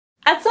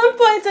At some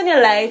point in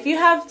your life, you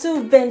have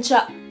to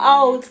venture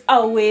out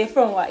away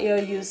from what you're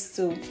used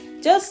to.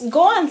 Just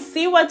go and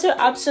see what your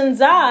options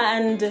are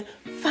and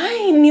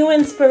find new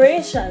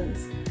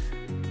inspirations.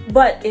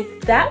 But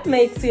if that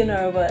makes you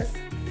nervous,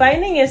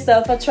 finding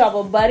yourself a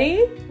travel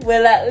buddy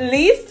will at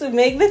least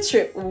make the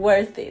trip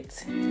worth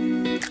it.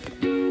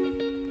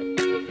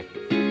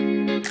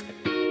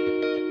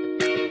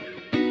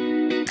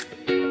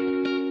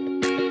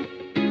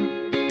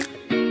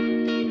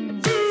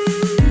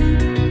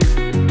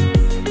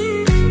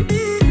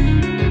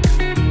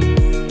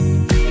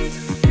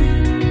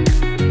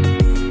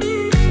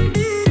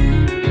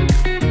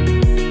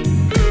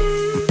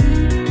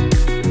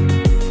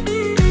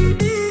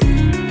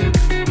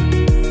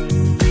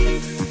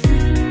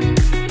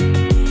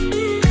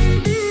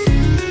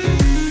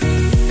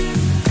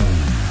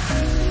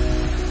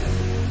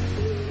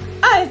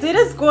 See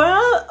this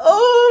squirrel?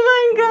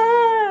 Oh my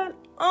god!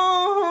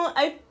 Oh,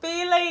 I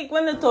feel like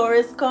when the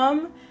tourists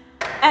come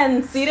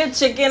and see the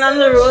chicken on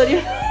the road,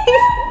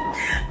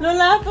 no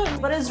laughing.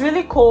 But it's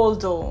really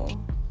cold though.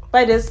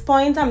 By this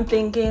point, I'm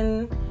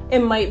thinking it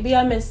might be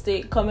a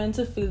mistake coming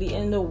to Philly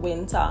in the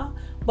winter.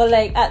 But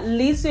like, at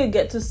least you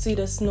get to see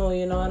the snow,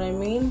 you know what I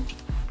mean?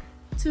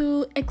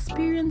 To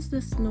experience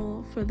the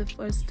snow for the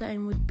first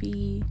time would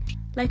be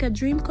like a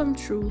dream come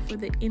true for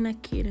the inner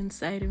kid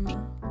inside of me.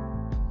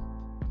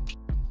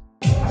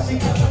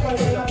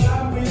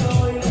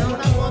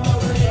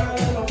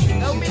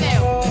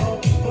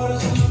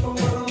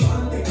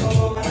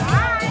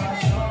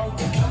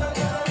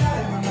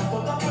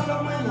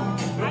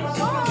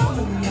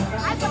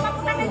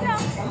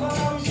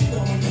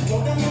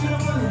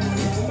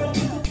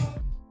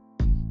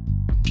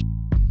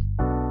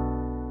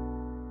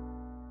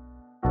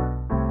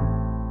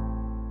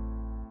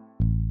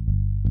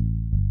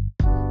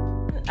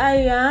 I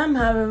am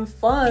having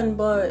fun,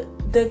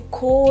 but the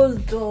cold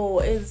though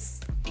is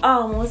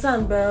almost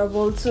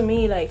unbearable to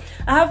me. Like,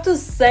 I have to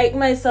psych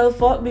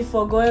myself up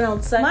before going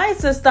outside. My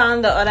sister,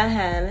 on the other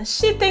hand,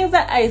 she thinks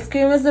that ice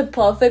cream is the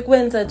perfect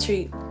winter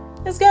treat.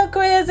 This girl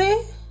crazy?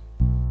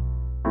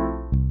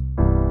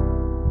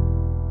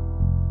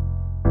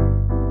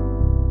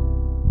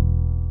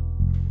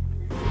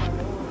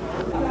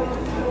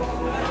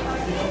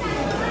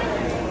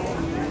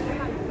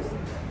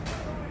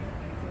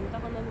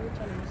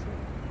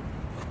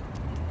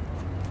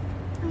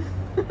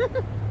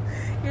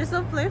 You're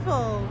so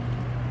playful.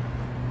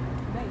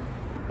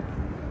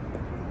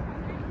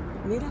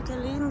 Mira qué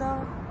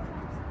lindo.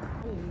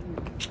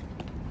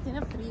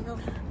 Tiene frío.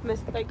 Me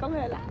estoy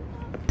congelando.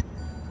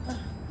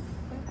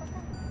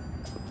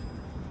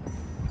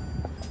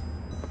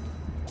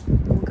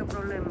 Nunca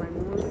problema.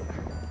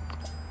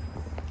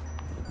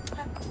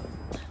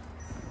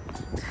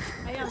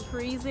 I am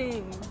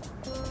freezing.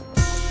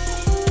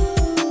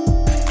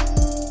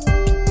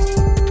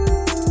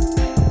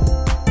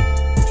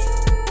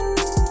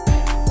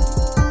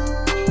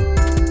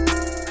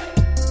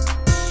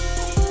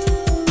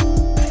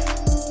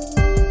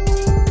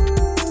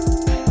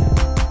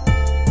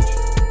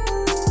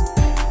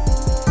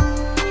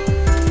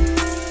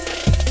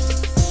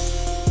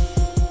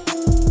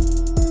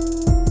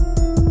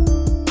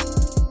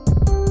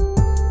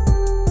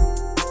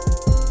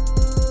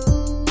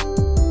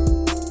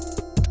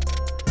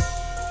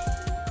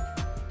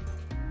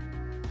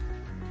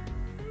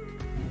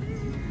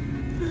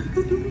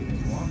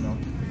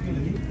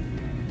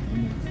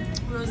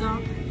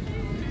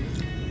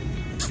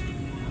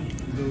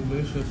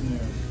 Delicious in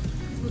there.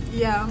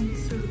 Yeah,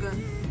 it's really good.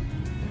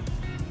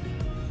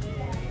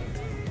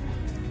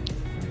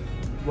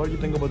 What do you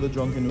think about the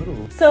drunken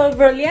noodle? So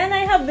Broly and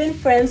I have been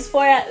friends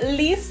for at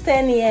least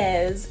 10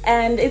 years,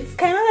 and it's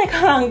kind of like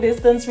a long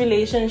distance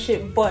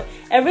relationship, but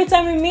every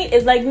time we meet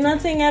it's like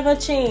nothing ever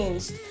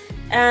changed.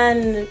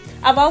 And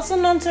I've also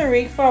known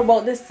Tariq for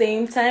about the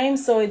same time,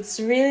 so it's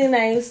really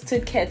nice to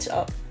catch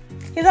up.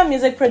 He's a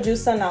music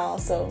producer now,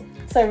 so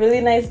it's a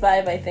really nice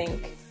vibe, I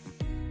think.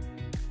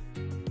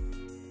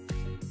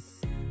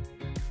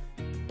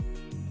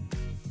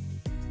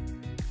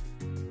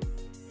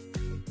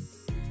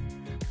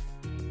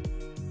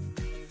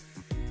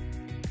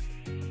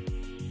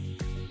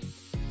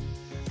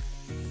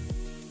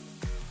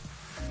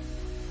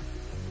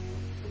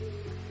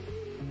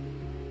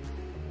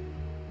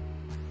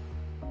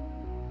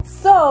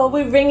 So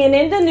we're bringing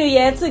in the new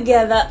year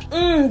together.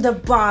 The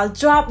ball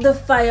drop, the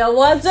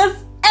fireworks,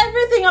 just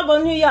everything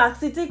about New York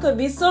City could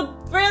be so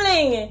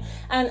thrilling.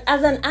 And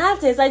as an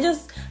artist, I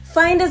just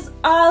find this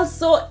all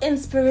so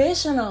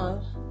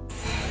inspirational.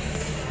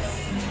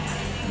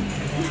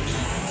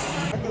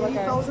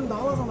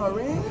 $1,000 on a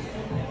ring?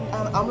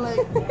 And I'm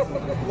like,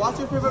 what's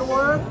your favorite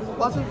word?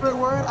 What's your favorite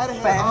word? I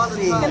didn't hear all the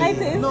time. Can I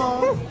taste?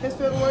 No, his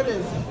favorite word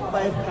is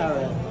 5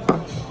 carat.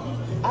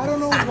 I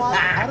don't know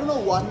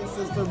what his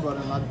sister brought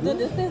him up. Dude,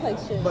 this tastes like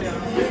shit. But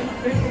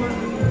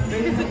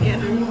It's a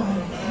gift.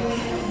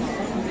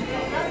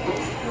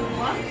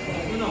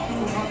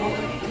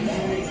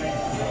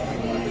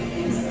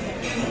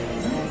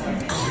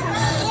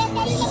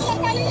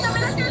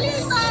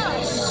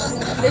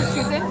 They're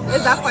shooting.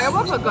 Is that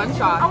fireworks or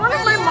gunshot? I wonder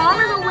if my mom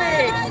is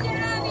awake.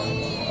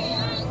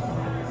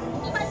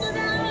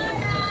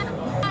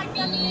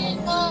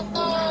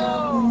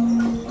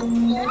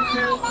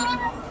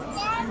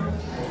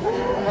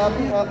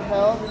 Happy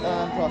health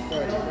and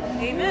prosperity.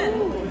 Amen.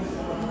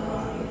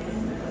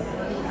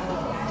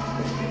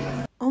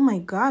 Oh my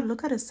God,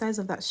 look at the size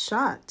of that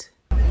shot.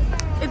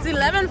 It's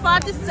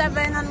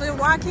 11:47 and we're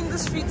walking the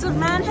streets of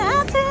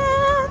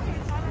Manhattan.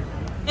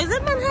 Is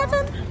it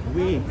Manhattan?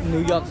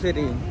 New York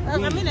City. I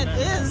mean, it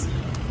is.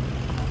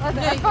 As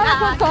far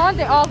as I'm concerned,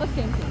 they're all the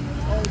same thing.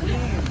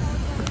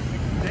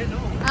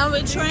 And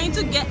we're trying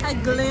to get a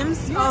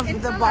glimpse of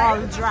the ball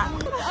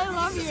drop. I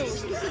love you.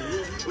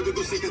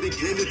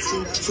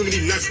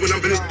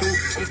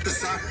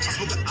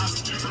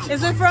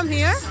 Is it from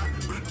here?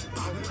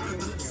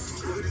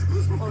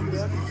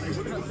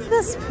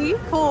 There's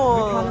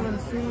people.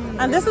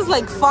 And this is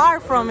like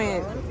far from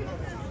it.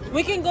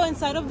 We can go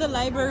inside of the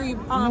library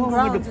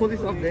ground. The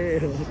police up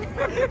there.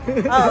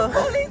 Oh.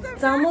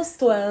 It's almost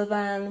 12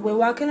 and we're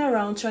walking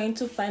around trying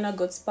to find a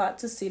good spot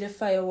to see the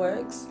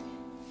fireworks.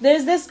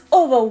 There's this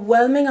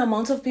overwhelming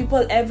amount of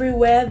people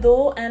everywhere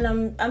though,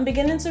 and I'm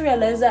beginning to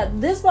realize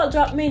that this ball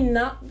drop may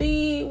not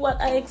be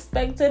what I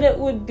expected it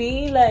would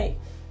be. Like,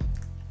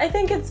 I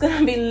think it's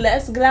gonna be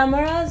less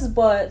glamorous,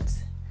 but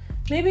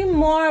maybe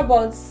more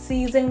about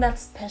seizing that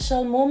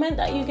special moment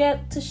that you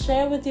get to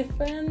share with your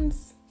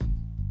friends.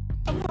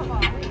 El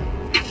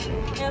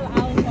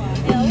Alpha.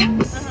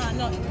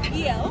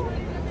 EL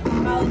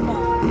Alpha.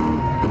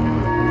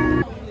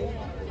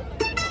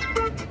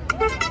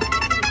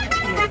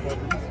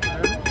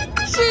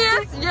 She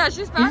is? Yeah,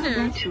 she's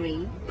Spanish.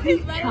 His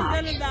battery's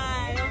gonna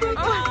die. Oh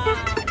my God.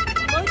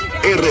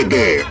 RD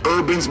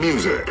Urban's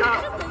Music.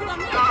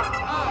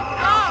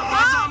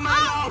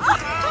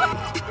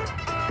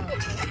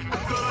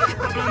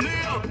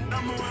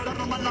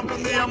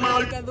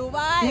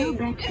 Dubai.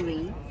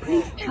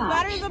 His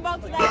battery's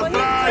about to die, but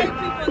he's great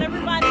people and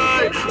everybody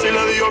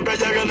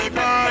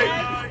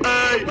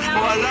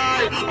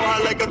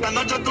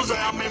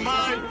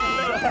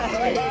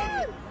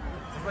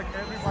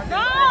No!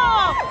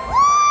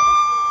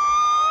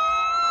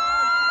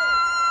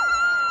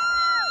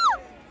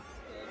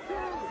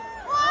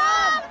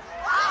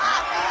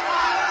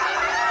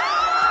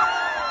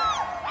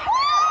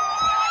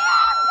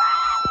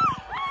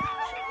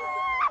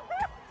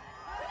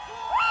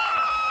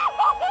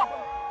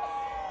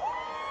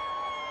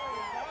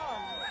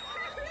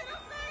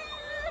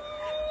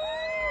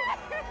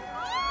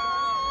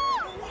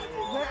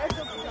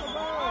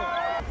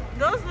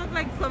 Those look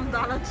like some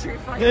Dollar Tree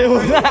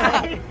fireworks.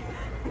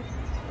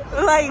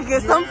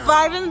 Like some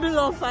 5 and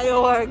below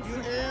fireworks.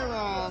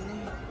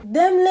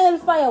 Them little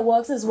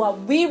fireworks is what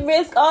we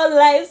risk our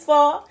lives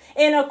for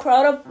in a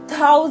crowd of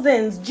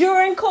thousands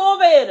during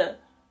COVID.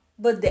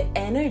 But the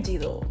energy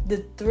though,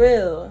 the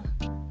thrill,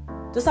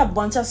 just a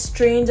bunch of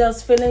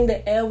strangers filling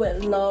the air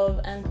with love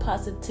and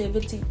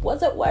positivity.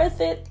 Was it worth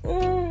it?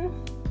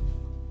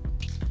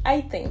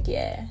 I think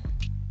yeah.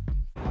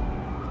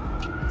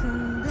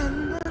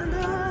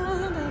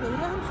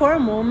 For a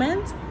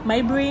moment,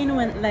 my brain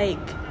went like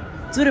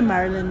to the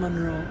Marilyn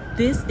Monroe.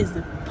 This is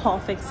the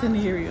perfect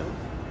scenario.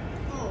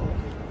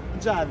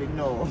 Jolly,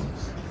 no.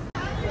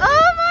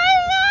 Oh my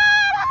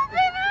God!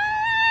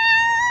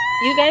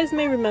 You guys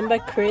may remember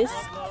Chris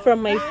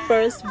from my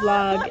first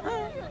vlog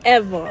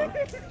ever.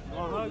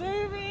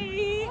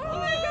 Baby! Oh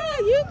my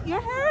God! Your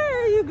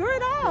hair, you grew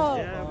it out.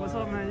 Yeah, what's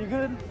up, man? You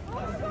good?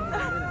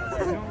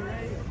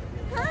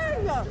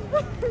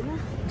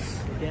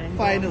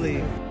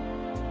 Finally.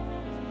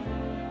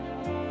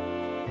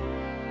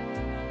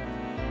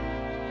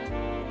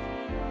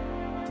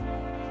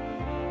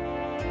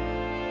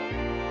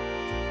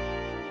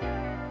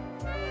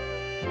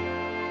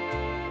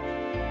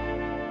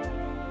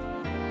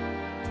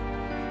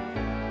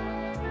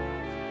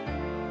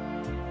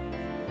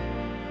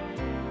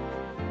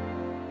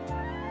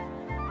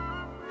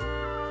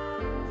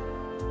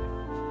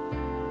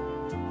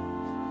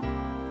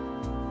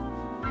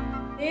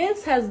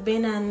 This has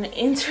been an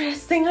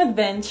interesting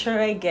adventure,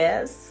 I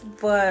guess,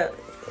 but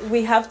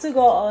we have to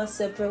go our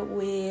separate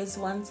ways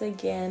once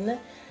again.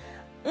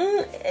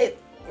 It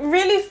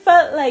really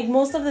felt like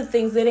most of the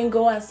things didn't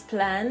go as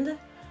planned,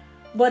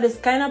 but it's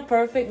kind of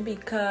perfect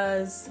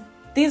because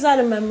these are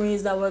the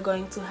memories that we're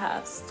going to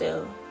have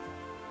still.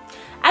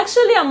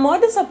 Actually, I'm more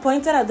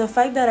disappointed at the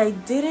fact that I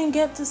didn't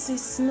get to see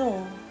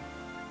snow.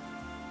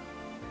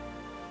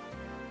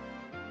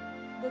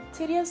 The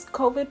tedious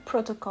COVID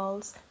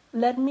protocols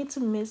led me to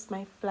miss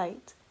my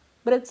flight.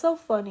 But it's so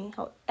funny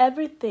how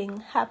everything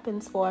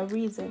happens for a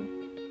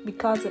reason,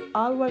 because it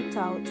all worked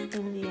out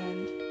in the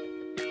end.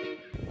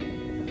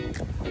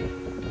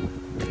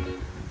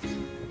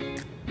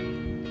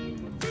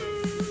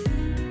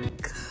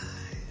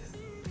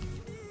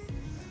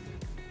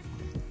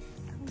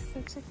 I'm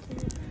such a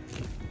kid.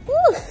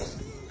 Ooh,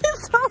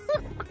 it's so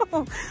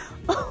cold.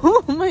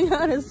 Oh my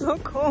God, it's so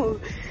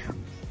cold.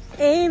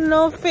 Ain't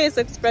no face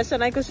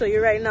expression I could show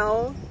you right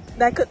now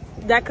that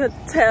could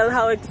tell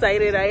how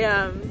excited I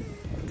am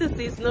to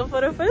see snow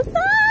for the first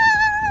time.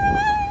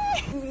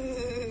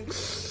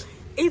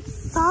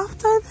 It's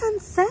softer than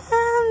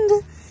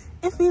sand.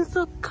 It feels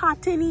so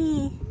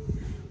cottony,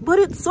 but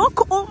it's so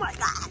cold. Oh my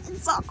god,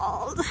 it's so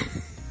cold.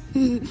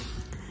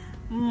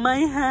 My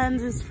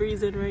hand is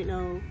freezing right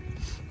now.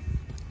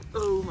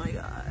 Oh my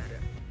god.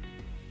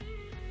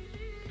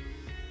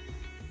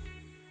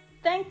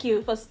 Thank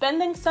you for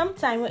spending some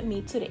time with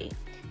me today.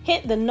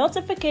 Hit the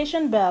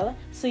notification bell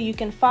so you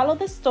can follow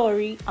the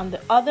story on the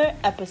other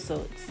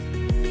episodes.